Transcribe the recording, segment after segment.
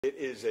It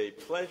is a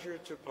pleasure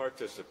to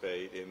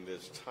participate in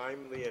this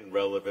timely and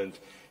relevant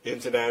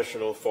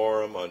international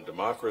forum on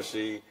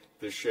democracy,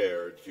 the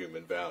shared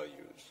human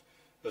values,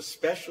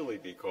 especially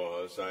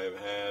because I have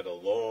had a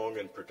long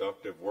and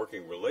productive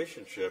working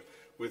relationship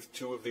with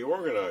two of the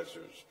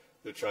organizers,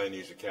 the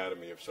Chinese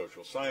Academy of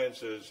Social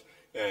Sciences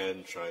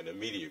and China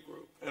Media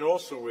Group, and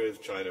also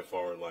with China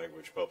Foreign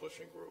Language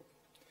Publishing Group.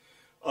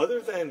 Other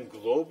than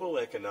global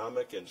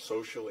economic and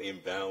social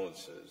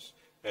imbalances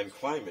and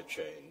climate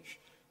change,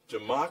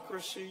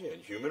 democracy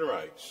and human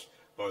rights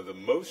are the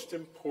most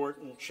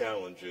important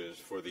challenges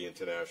for the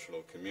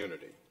international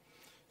community.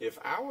 If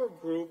our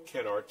group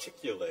can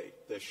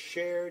articulate the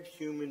shared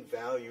human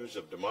values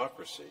of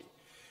democracy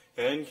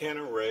and can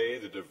array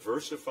the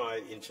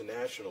diversified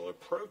international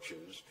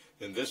approaches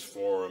in this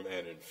forum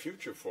and in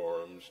future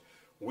forums,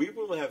 we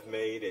will have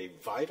made a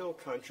vital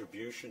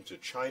contribution to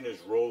China's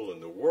role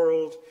in the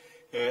world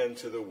and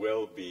to the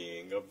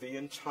well-being of the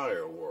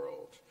entire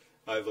world.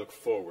 I look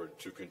forward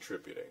to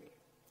contributing.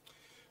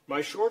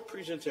 My short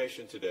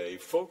presentation today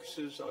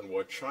focuses on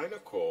what China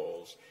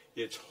calls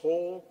its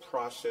whole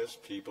process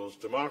people's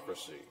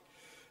democracy,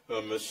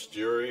 a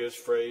mysterious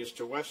phrase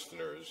to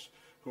Westerners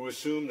who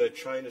assume that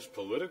China's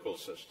political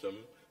system,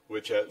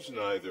 which has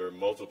neither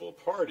multiple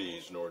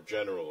parties nor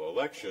general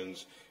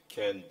elections,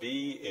 can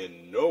be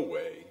in no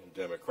way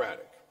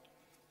democratic.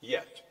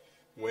 Yet,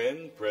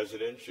 when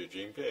President Xi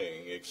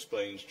Jinping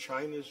explains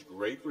China's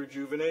great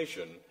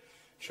rejuvenation,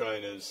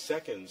 China's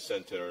second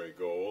centenary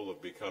goal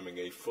of becoming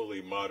a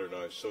fully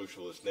modernized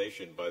socialist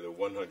nation by the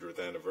 100th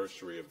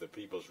anniversary of the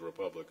People's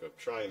Republic of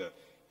China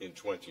in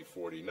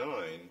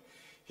 2049,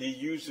 he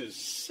uses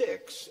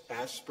 6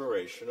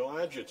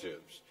 aspirational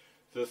adjectives,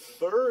 the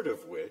third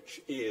of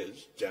which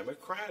is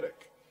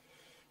democratic.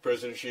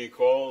 President Xi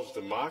calls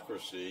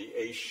democracy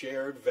a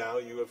shared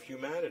value of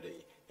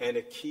humanity and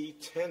a key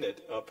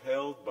tenet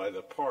upheld by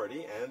the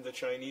party and the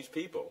Chinese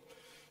people,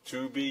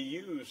 to be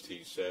used,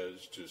 he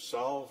says, to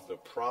solve the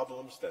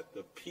problems that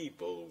the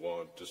people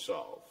want to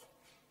solve.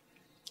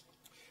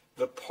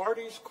 The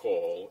party's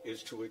call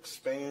is to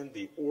expand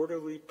the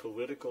orderly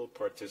political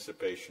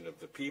participation of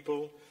the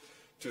people,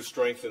 to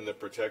strengthen the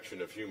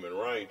protection of human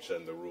rights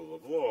and the rule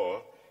of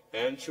law,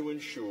 and to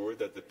ensure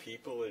that the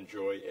people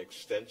enjoy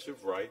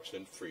extensive rights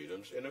and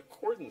freedoms in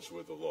accordance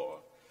with the law.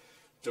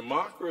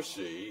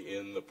 Democracy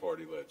in the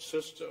party-led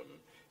system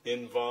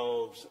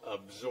involves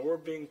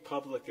absorbing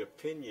public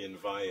opinion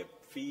via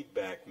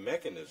feedback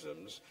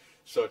mechanisms,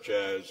 such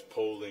as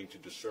polling to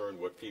discern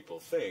what people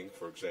think,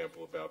 for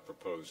example, about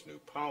proposed new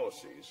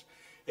policies,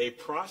 a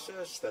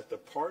process that the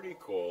party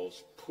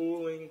calls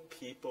pooling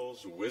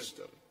people's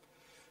wisdom.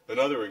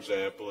 Another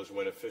example is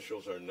when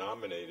officials are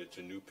nominated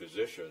to new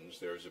positions,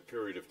 there is a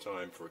period of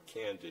time for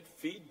candid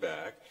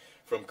feedback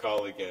from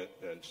colleagues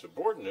and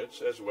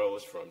subordinates, as well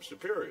as from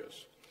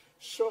superiors.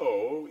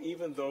 So,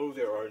 even though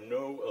there are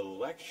no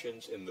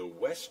elections in the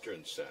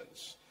Western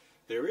sense,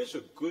 there is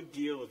a good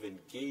deal of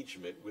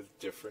engagement with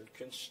different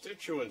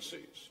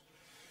constituencies.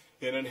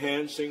 In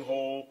enhancing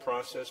whole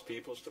process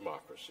people's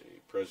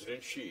democracy,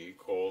 President Xi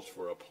calls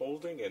for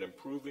upholding and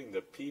improving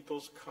the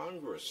People's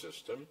Congress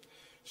system,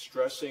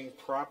 stressing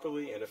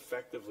properly and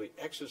effectively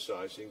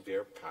exercising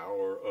their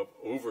power of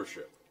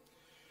overship.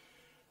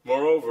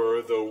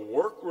 Moreover, the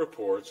work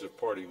reports of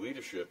party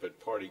leadership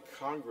at party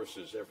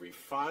congresses every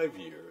 5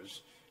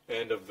 years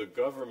and of the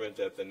government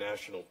at the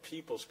National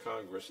People's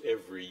Congress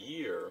every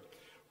year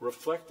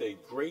reflect a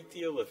great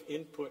deal of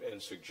input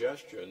and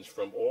suggestions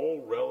from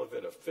all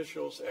relevant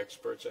officials,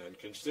 experts, and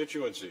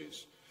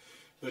constituencies.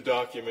 The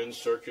documents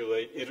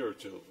circulate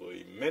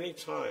iteratively many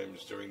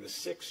times during the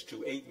 6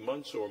 to 8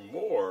 months or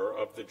more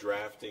of the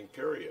drafting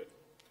period.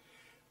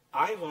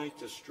 I like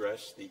to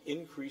stress the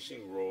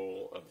increasing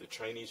role of the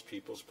Chinese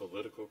People's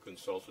Political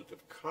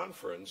Consultative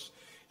Conference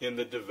in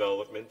the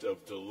development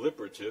of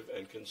deliberative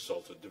and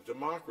consultative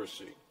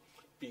democracy,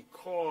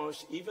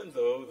 because even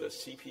though the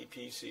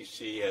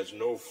CPPCC has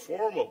no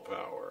formal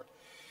power,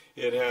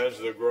 it has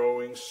the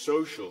growing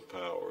social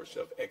powers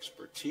of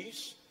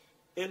expertise,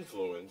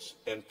 influence,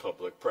 and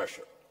public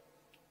pressure.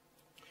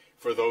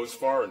 For those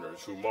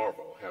foreigners who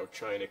marvel how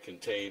China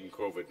contained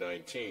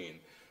COVID-19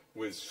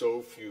 with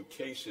so few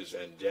cases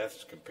and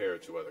deaths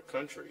compared to other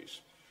countries,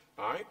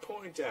 I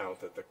point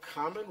out that the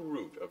common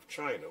root of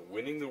China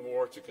winning the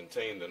war to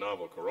contain the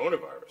novel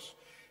coronavirus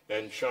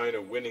and China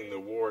winning the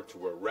war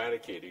to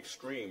eradicate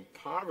extreme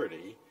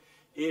poverty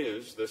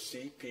is the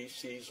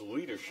CPC's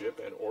leadership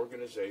and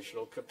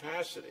organizational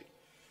capacity.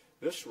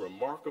 This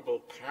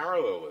remarkable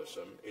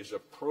parallelism is a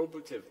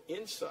probative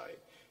insight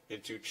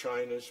into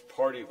China's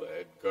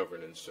party-led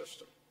governance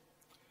system.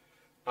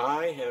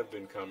 I have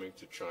been coming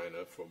to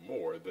China for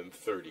more than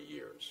 30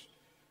 years.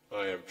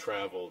 I have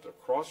traveled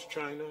across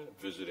China,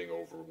 visiting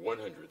over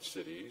 100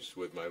 cities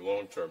with my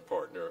long-term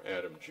partner,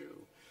 Adam Ju,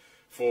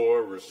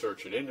 for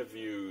research and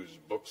interviews,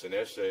 books and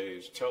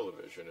essays,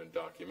 television and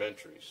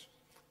documentaries.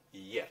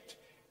 Yet,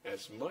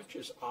 as much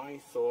as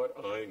I thought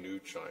I knew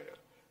China,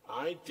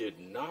 I did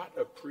not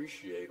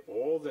appreciate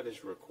all that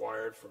is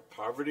required for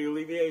poverty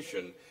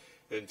alleviation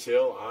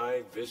until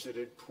I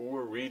visited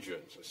poor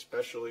regions,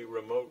 especially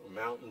remote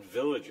mountain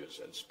villages,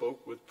 and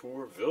spoke with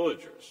poor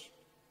villagers.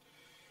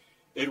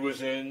 It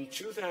was in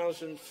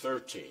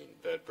 2013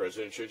 that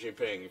President Xi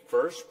Jinping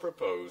first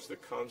proposed the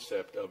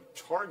concept of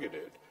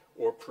targeted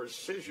or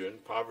precision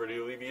poverty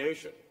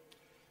alleviation.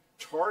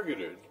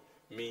 Targeted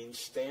means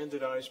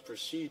standardized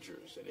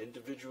procedures and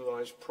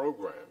individualized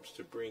programs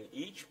to bring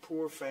each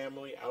poor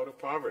family out of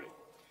poverty.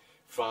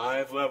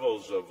 5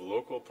 levels of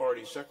local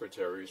party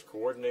secretaries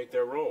coordinate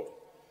their role: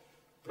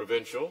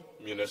 provincial,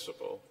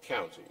 municipal,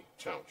 county,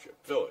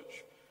 township,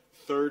 village.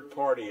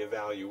 Third-party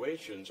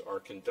evaluations are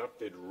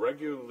conducted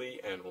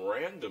regularly and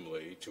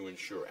randomly to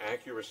ensure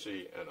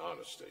accuracy and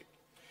honesty.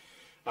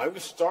 I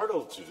was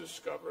startled to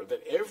discover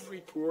that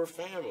every poor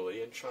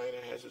family in China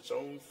has its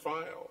own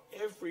file.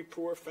 Every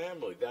poor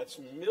family, that's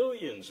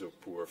millions of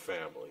poor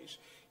families,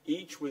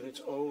 each with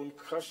its own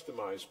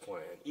customized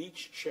plan,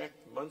 each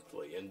checked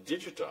monthly and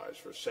digitized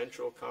for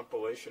central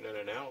compilation and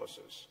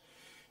analysis.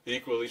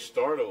 Equally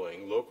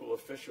startling, local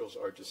officials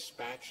are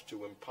dispatched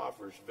to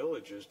impoverished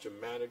villages to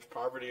manage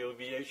poverty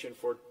alleviation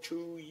for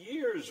 2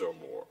 years or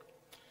more.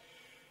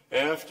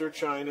 After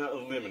China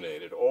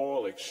eliminated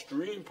all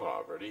extreme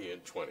poverty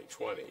in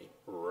 2020,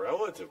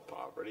 relative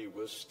poverty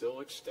was still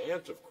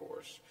extant, of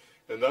course,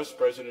 and thus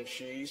President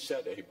Xi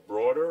set a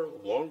broader,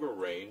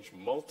 longer-range,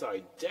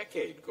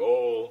 multi-decade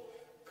goal: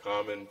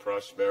 common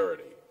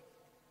prosperity.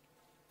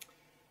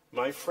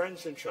 My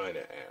friends in China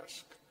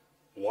ask,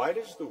 why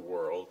does the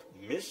world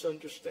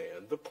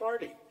misunderstand the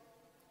party?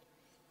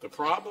 The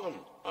problem,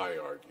 I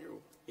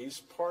argue,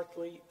 is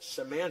partly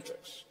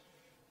semantics,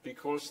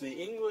 because the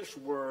English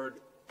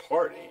word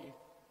party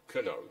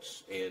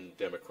connotes, in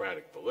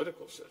democratic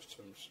political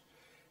systems,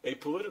 a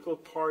political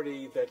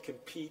party that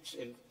competes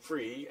in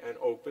free and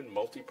open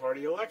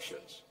multi-party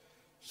elections,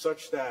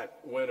 such that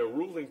when a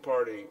ruling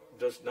party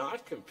does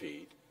not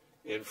compete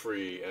in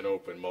free and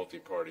open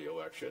multi-party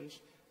elections,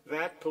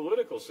 that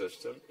political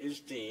system is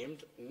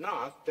deemed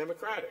not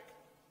democratic.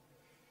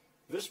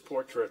 This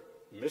portrait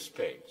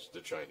mispaints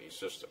the Chinese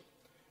system,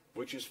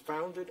 which is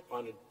founded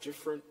on a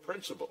different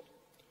principle,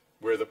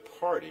 where the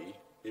party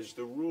is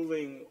the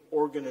ruling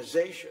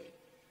organization,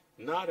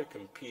 not a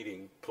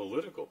competing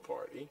political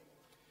party.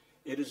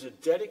 It is a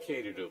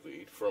dedicated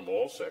elite from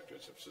all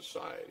sectors of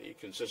society,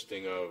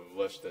 consisting of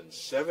less than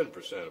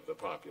 7% of the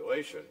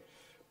population,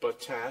 but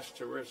tasked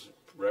to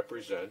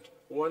represent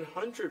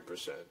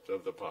 100%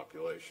 of the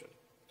population.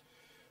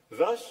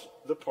 Thus,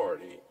 the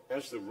party,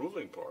 as the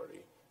ruling party,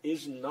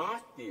 is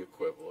not the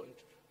equivalent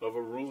of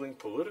a ruling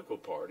political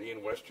party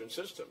in Western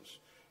systems,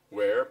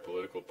 where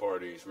political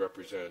parties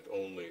represent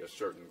only a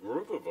certain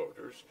group of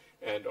voters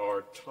and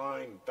are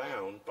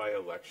time-bound by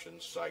election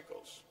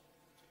cycles.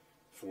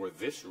 For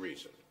this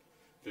reason,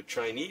 the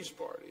Chinese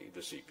party,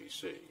 the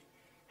CPC,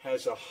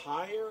 has a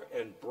higher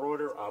and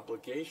broader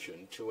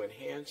obligation to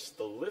enhance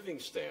the living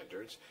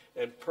standards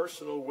and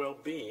personal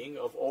well-being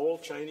of all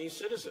Chinese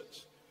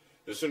citizens.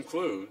 This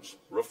includes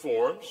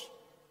reforms,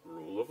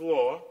 rule of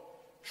law,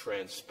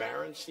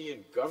 transparency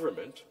in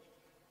government,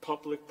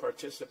 public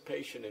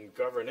participation in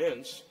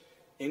governance,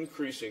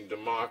 increasing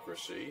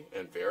democracy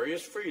and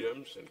various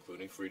freedoms,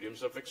 including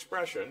freedoms of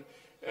expression,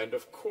 and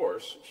of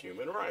course,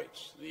 human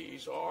rights.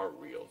 These are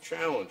real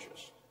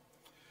challenges.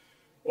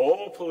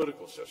 All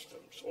political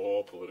systems,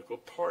 all political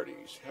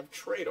parties have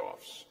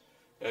trade-offs,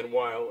 and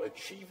while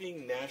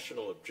achieving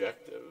national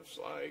objectives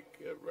like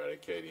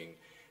eradicating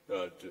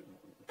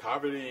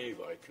poverty,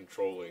 like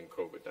controlling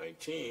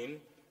COVID-19,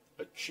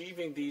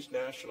 achieving these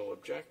national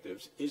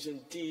objectives is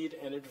indeed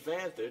an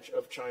advantage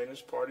of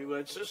China's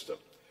party-led system,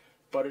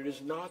 but it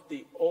is not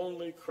the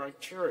only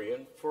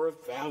criterion for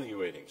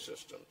evaluating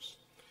systems.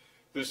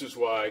 This is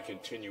why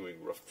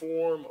continuing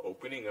reform,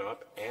 opening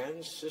up,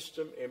 and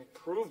system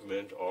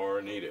improvement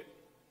are needed.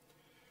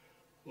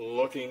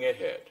 Looking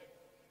ahead,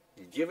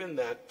 given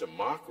that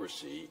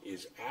democracy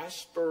is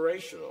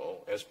aspirational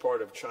as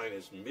part of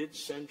China's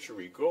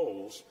mid-century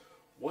goals,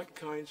 what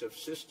kinds of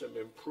system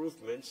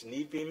improvements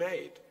need be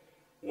made?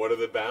 What are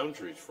the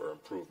boundaries for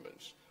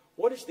improvements?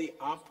 What is the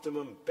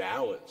optimum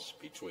balance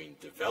between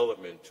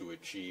development to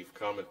achieve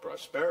common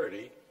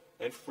prosperity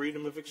and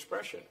freedom of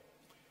expression?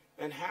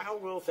 And how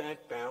will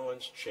that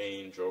balance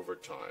change over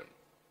time?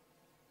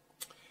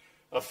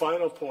 A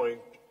final point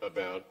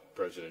about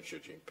President Xi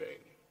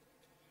Jinping.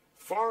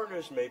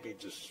 Foreigners may be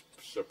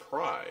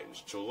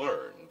surprised to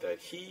learn that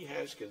he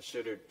has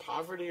considered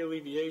poverty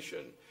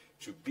alleviation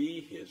to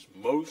be his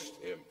most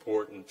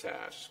important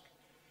task.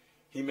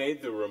 He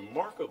made the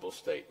remarkable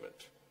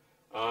statement,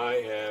 "I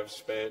have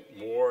spent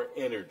more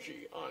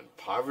energy on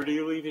poverty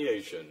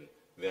alleviation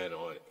than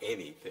on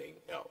anything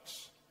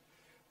else."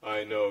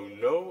 I know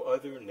no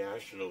other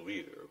national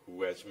leader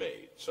who has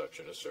made such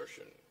an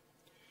assertion.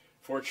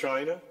 For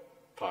China,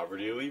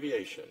 poverty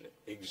alleviation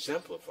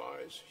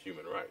exemplifies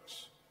human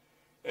rights.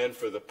 And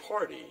for the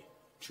party,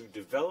 to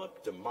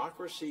develop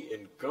democracy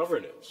in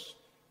governance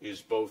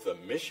is both a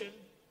mission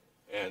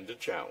and a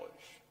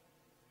challenge.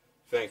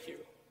 Thank you.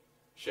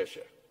 谢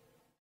谢。